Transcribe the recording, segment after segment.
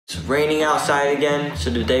It's raining outside again,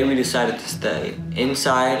 so today we decided to stay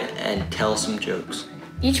inside and tell some jokes.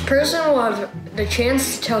 Each person will have the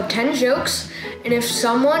chance to tell 10 jokes, and if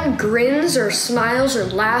someone grins or smiles or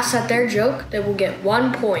laughs at their joke, they will get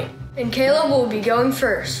 1 point. And Caleb will be going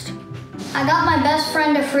first. I got my best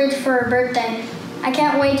friend a fridge for her birthday. I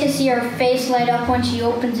can't wait to see her face light up when she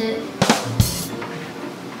opens it.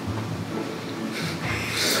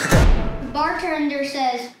 The bartender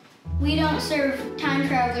says, "We don't serve time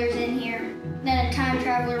travelers in here." Then a time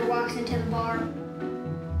traveler walks into the bar.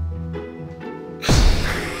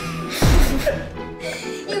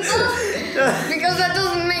 You both... Because that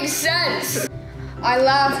doesn't make sense. I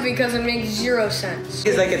laugh because it makes 0 sense.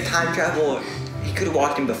 He's like a time traveler. He could have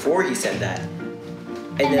walked in before he said that.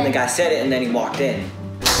 And then the guy said it and then he walked in.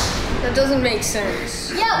 That doesn't make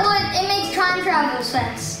sense. Yeah, well, it makes time travel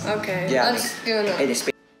sense. Okay, Yeah, let's do another. Hey, A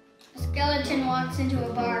skeleton walks into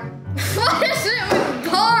a bar. What is it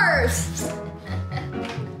with bars?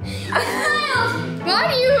 Why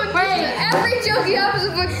do you every joke you have is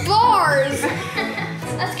with bars?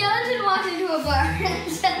 A skeleton walks into a bar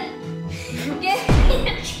and says, "Give me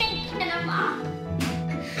a drink and a mop."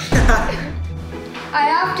 I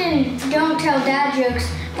often don't tell dad jokes,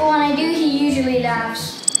 but when I do, he usually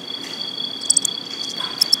laughs.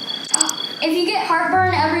 If you get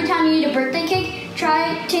heartburn every time you eat a birthday cake,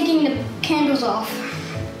 try taking the candles off.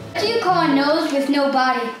 What do you call a nose with no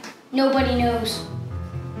body? Nobody knows.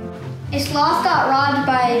 A sloth got robbed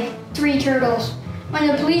by 3 turtles. When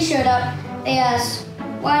the police showed up, they asked,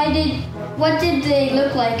 what did they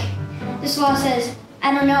look like? The sloth says,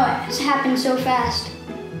 "I don't know, it's happened so fast."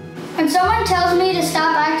 When someone tells me to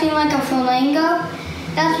stop acting like a flamingo,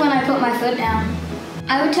 that's when I put my foot down.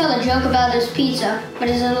 I would tell a joke about this pizza, but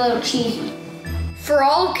it's a little cheesy. For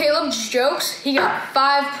all of Caleb's jokes, he got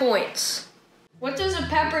 5 points. What does a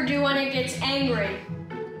pepper do when it gets angry?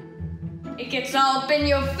 It gets all up in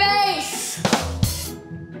your face!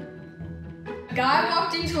 A guy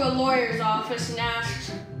walked into a lawyer's office and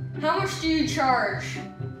asked, "How much do you charge?"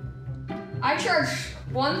 "I charge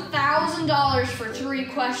 $1,000 for 3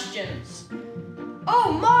 questions.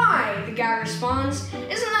 "Oh my," the guy responds.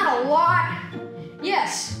 "Isn't that a lot?"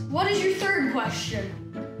 "Yes, what is your 3rd question?"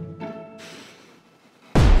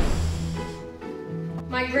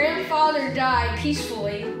 My grandfather died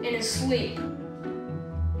peacefully in his sleep,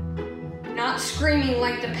 not screaming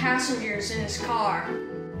like the passengers in his car.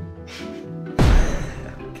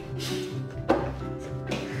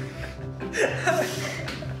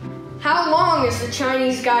 How long is the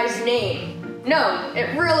Chinese guy's name? No,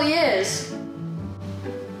 it really is.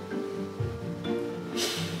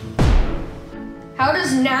 How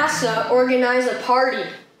does NASA organize a party?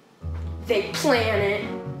 They plan it.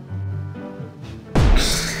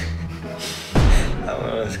 That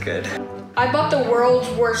one was good. I bought the world's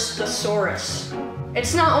worst thesaurus.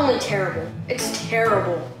 It's not only terrible, it's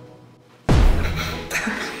terrible.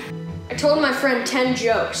 I told my friend 10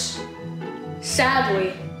 jokes.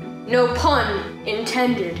 Sadly, no pun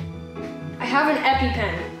intended. I have an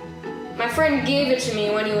EpiPen. My friend gave it to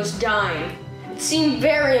me when he was dying. It seemed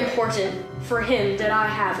very important for him that I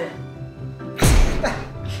have it.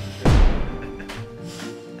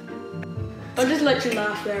 I'll just let you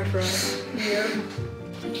laugh there for a year.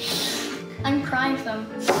 I'm crying some.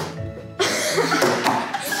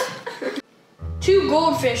 2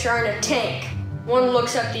 goldfish are in a tank. One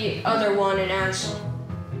looks at the other one and asks,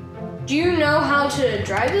 "Do you know how to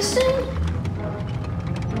drive this thing?"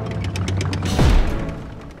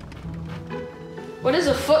 What is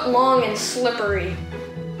a foot long and slippery?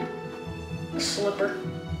 A slipper.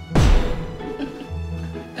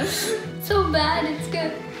 So bad, it's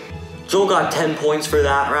good. Joel got 10 points for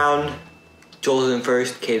that round. Joel's in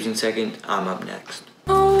first, Cave's in second, I'm up next.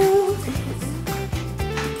 Oh.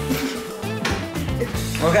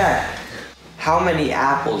 Okay. How many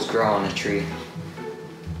apples grow on a tree?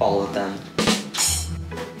 All of them.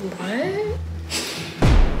 What?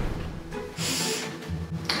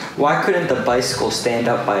 Why couldn't the bicycle stand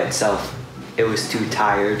up by itself? It was too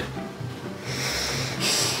tired.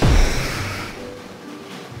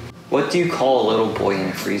 What do you call a little boy in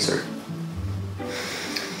a freezer?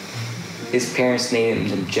 His parents named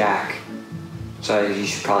him Jack, so you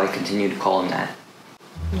should probably continue to call him that.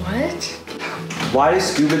 What? Why do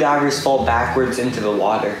scuba divers fall backwards into the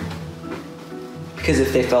water? Because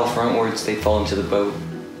if they fell frontwards, they'd fall into the boat.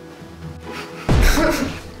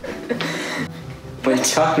 When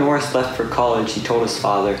Chuck Norris left for college, he told his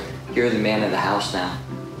father, "You're the man of the house now."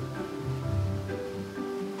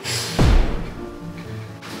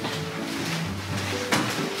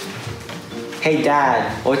 Hey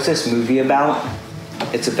Dad, what's this movie about?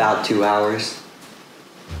 It's about 2 hours.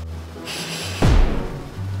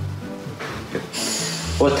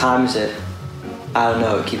 What time is it? I don't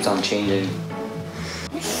know, it keeps on changing.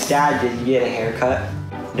 Dad, did you get a haircut?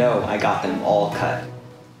 No, I got them all cut.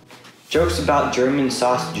 Jokes about German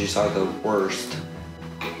sausages are the worst.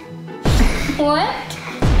 What?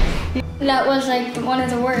 That was like one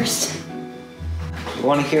of the worst. You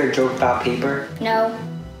want to hear a joke about paper? No.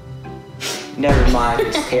 Never mind,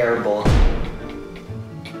 it's terrible.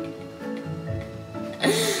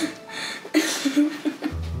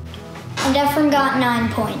 And Efren got 9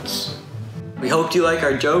 points. We hope you like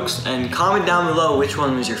our jokes and comment down below which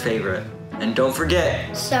one was your favorite. And don't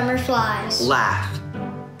forget, Summer flies. laugh.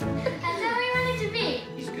 That's how we want it to be.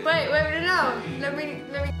 Wait, no. Let me.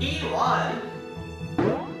 Eat one.